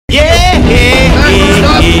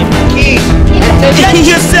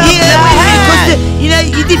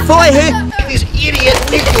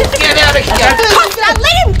of here! Costa,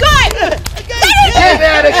 let him go! Get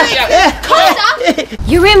out of here! Costa!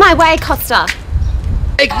 You're in my way, Costa.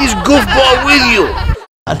 Take this goofball with you!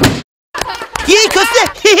 Yeah, Costa!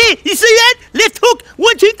 You see that? Left hook!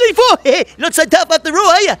 1, 2, 3, 4! Not so tough after all,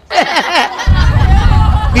 are you?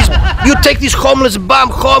 You take this homeless bum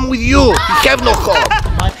home with you. You have no home.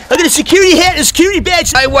 I got a security hat and a security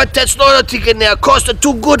badge. I want that slaughter ticket now. Costa,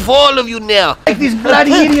 too good for all of you now. Take this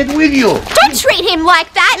bloody idiot with you. Don't treat him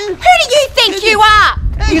like that! Who do you think you are?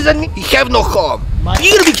 You have no home.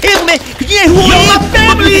 You gotta be careful, man. You know who I am?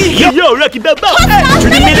 Family! Yo, Rocky Balboa!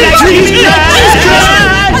 Treat me like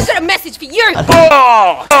I've got a message for you!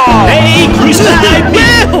 Hey, Chris,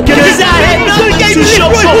 because I had nothing to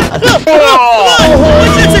show for.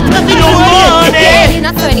 You're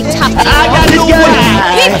not so any tough I got no way.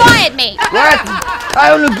 You fired me! What?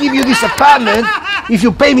 I only give you this apartment if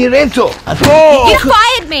you pay me rental. You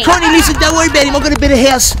fired me! Connie, listen, don't worry about him. I've got a better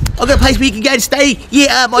house. I've got a place where you can go to stay.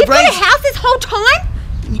 Yeah, my You've got brains. a house this whole time?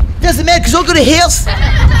 Doesn't matter, because I've got a house.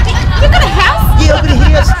 You've got a house? Yeah, I've got a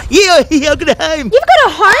house. Yeah, I've got a home. You've got a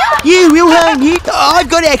home? Yeah, real home, yeah. Oh, I've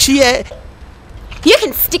got actually, You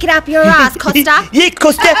can stick it up your ass, Costa. Yeah,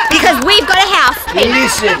 Costa. Because we've got a house.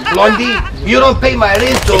 Listen, Blondie, you don't pay my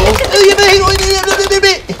rental.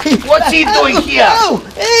 What's he doing here? Oh,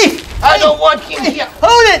 hey. I don't want him here.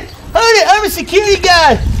 Hold it. I'm a security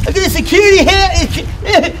guard. I've got a security hat.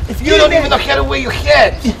 You don't even know how to wear your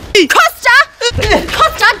hat. Costa!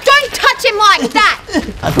 Costa, don't touch him like that!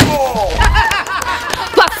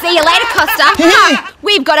 Well, see you later, Costa.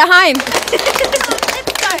 We've got a home.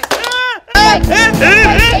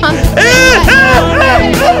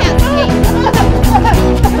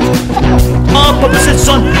 Oh, Papa said,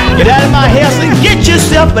 son, get out of my house and get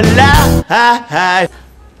yourself alive.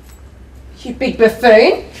 You big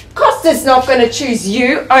buffoon. Costa's not going to choose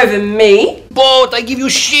you over me. Boat, I give you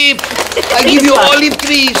sheep. I give you olive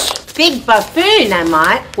trees. Big buffoon, am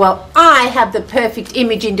I? Well, I have the perfect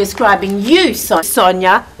image in describing you,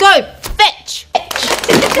 Sonia. Go, fetch!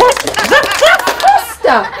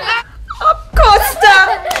 Costa! Oh, Costa!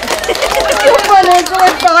 Your financial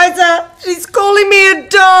advisor. She's calling me a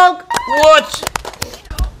dog. What?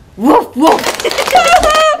 Woof, woof.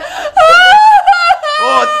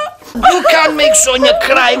 Oh, you can't make Sonia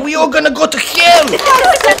cry. We all gonna go to hell.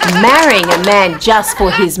 Marrying a man just for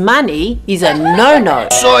his money is a no-no.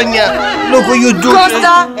 Sonia, look what you do.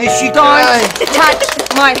 Costa, And she cry. touch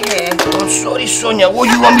my hair. I'm sorry, Sonia. What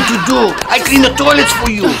do you want me to do? I clean the toilets for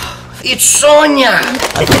you. It's Sonia.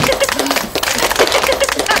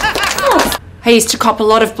 I used to cop a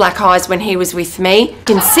lot of black eyes when he was with me. You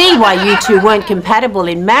can see why you two weren't compatible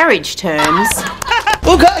in marriage terms.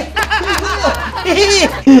 Okay. Are you serious?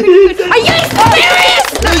 Oh, yeah,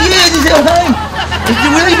 this is our home. It's the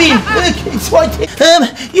willy bin. Look, it's right there.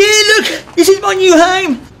 Yeah, look, this is my new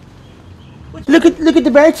home. Look at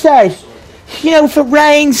the bird size. You know, if it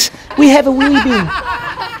rains, we have a willy bin.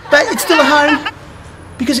 But it's still a home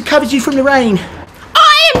because it covers you from the rain.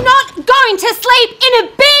 I am not going to sleep in a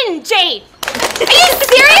bin, G! Are you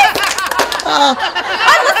serious?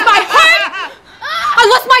 I lost my home! I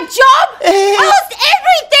lost my job! I lost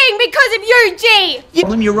everything because of you, G!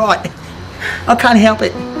 Yeah, you're right. I can't help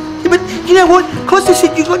it. Yeah, but you know what? Costa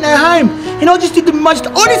said you got no home, and I just did the most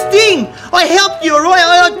honest thing. I helped you, alright?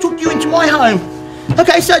 I took you into my home.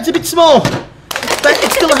 Okay, so it's a bit small, but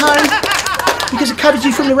it's still a home because it covers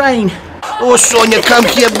you from the rain. Oh, Sonia, come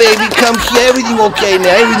here, baby. Come here. Everything okay now.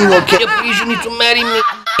 Everything okay. Please, you need to marry me.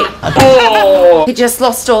 Oh. He just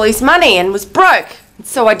lost all his money and was broke,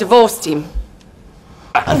 so I divorced him.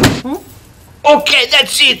 Okay,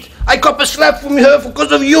 that's it. I cop a slap from her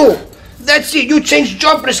because of you. That's it. You changed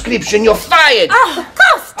job prescription. You're fired. Oh,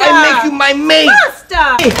 Costa! I make you my maid.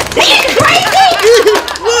 Costa! Are you crazy?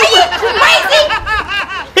 Are you crazy?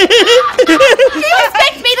 Do you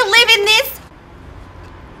expect me to live in this?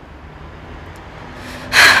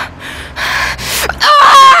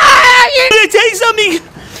 I'm gonna tell you something.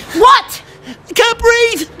 What? I can't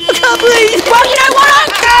breathe. I can't breathe. Well, you know what?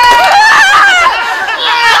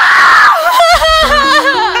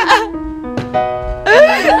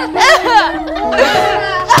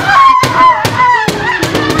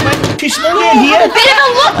 Too small down here. Bit of a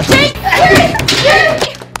look, G!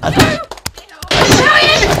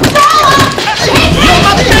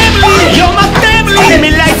 You're my family. Let me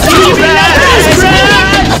like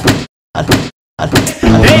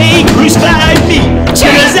Hey, crucify me,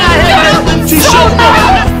 because I have nothing to show for.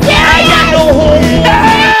 I got no home.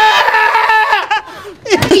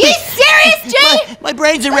 Are you serious, G? My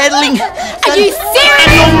brains are rattling. Are you serious? I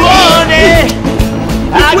got no money.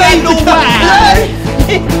 I got no wife.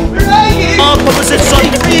 Where are you? Oh, Papa said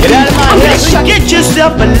something. Get out of my house. Get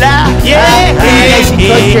yourself alive. Yeah. Nice and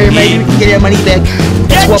close, Jerry. Maybe we can get our money back.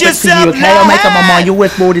 Get Swap it for you, yourself okay? I'll make up my alive. mind. You're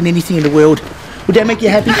worth more than anything in the world. Would that make you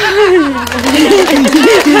happy?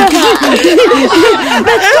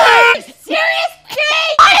 Serious,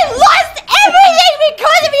 Gene? I lost everything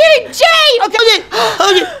because of you, Gene!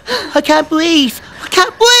 Hold it. I can't breathe. I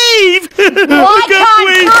can't breathe. I can't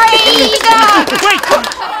breathe!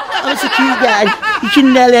 I'm a security guard. You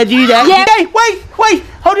shouldn't allow to do that. Yeah. Hey, wait.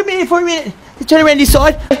 Hold a minute for a minute. Turn around this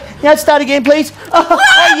side. Now start again, please.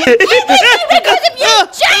 Everything because of you,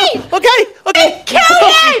 Gene! Okay. Kill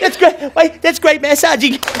you! That's great. Wait, that's great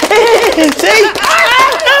massaging. See?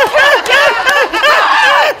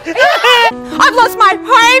 I've lost my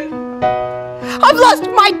home! I've lost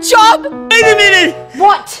my job! Wait a minute.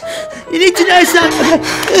 What? You need to know something.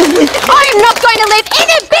 I'm not going to live in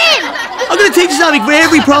a bin! I'm going to teach you something. For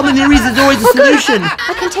every problem there is, there's always a solution.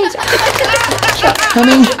 I can teach you. I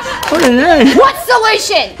mean, I don't know. What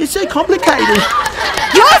solution? It's so complicated.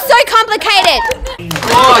 You're so complicated!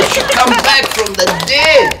 God, she come back from the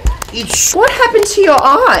dead. It's... What happened to your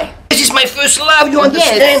eye? This is my first love, you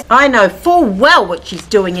understand? I know full well what she's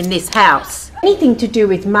doing in this house. Anything to do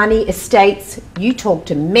with money, estates, you talk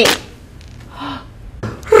to me.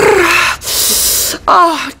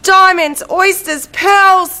 Oh, diamonds, oysters,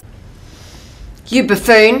 pearls. You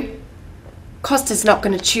buffoon. Costa's not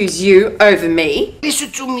going to choose you over me.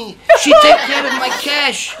 Listen to me. She take care of my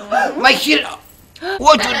cash. My hero.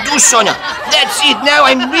 What you do, Sonia? That's it. Now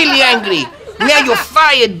I'm really angry. Now you're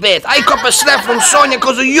fired, Beth. I cop a slap from Sonia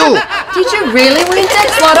because of you. Did you really win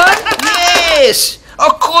that lotto? Yes.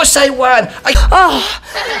 Of course I won.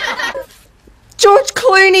 George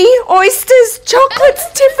Clooney, oysters, chocolates,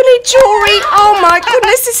 Tiffany jewelry. Oh my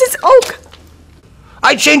goodness, this is all.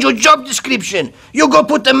 I changed your job description. You go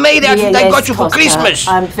put the maid outfit I got you for Costa. Christmas.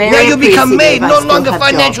 I'm very now you become maid, appreciative. I no still longer have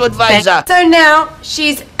financial job. advisor. So now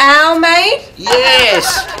she's our maid.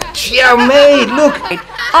 Yes. She our maid. Look.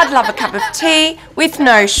 I'd love a cup of tea with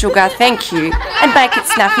no sugar, thank you, and bake it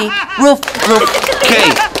snappy. Roof, roof. Okay.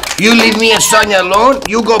 You leave me and Sonia alone.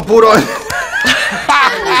 You go put on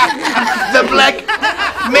the black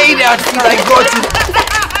maid outfit I got you.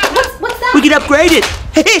 What's that? We can upgrade it.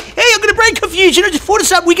 Hey, I'm gonna break confusion. I just thought of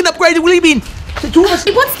something. We can upgrade it. What do you mean? What's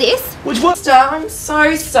this? What's what? Costa, I'm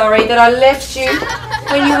so sorry that I left you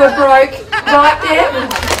when you were broke right there.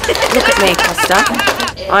 Look at me, Costa.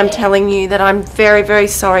 I'm telling you that I'm very, very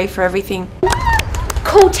sorry for everything.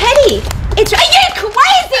 Cool Teddy. It's... Are you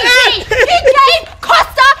crazy, Gene? You gave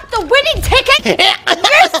Costa the winning ticket?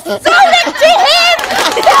 You sold it to him!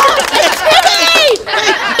 Sold it to me!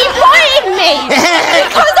 He wanted me!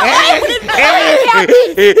 Because I wouldn't believe about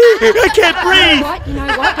this! I can't breathe. Right, you know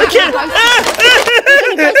what? I can't.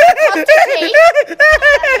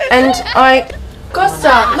 And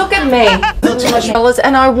Costa, look at me.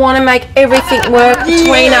 And I want to make everything work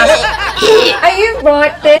between us. Are you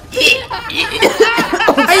right there?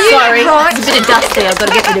 Are you Sorry, right? there's a bit of dust there. I've got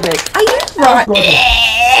to get rid of it. Are you right?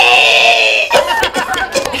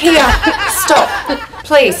 Here, stop.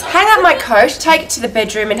 Please, hang up my coat, take it to the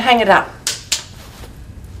bedroom and hang it up.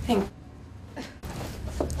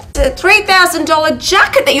 It's a $3,000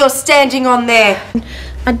 jacket that you're standing on there.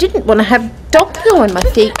 I didn't want to have dog poo on my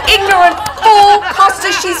feet. Ignorant fool,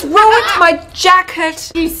 Costa, she's ruined my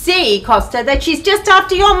jacket. You see, Costa, that she's just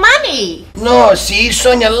after your money. No, see,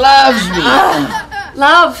 Sonia loves me.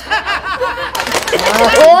 Love.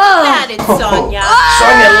 That is Sonia.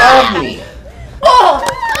 Sonia loves me.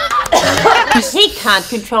 He can't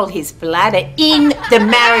control his bladder in the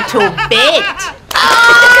marital bed.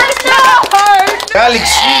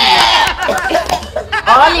 Alex,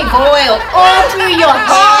 Olive oil all through your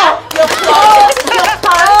hair, your clothes, your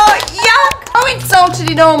Oh, yuck! I'm insulted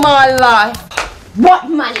in all my life. What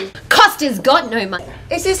money? Costa's got no money.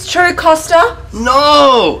 Is this true, Costa?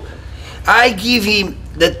 no. I give him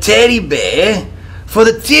the teddy bear for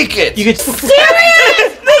the ticket. You could. Serious? Are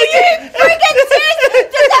you freaking serious?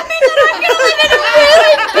 Does that mean that I'm gonna live in a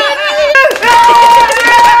really big...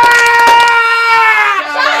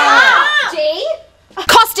 Shut up, G.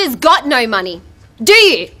 Costa's got no money. Do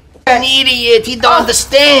you? An idiot. He don't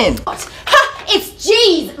understand. Ha! It's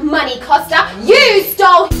G's money, Costa. You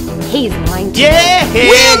stole... He's lying to you. Yeah.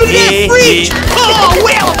 Well, look at that fridge. Oh,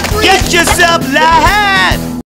 well, Get yourself live.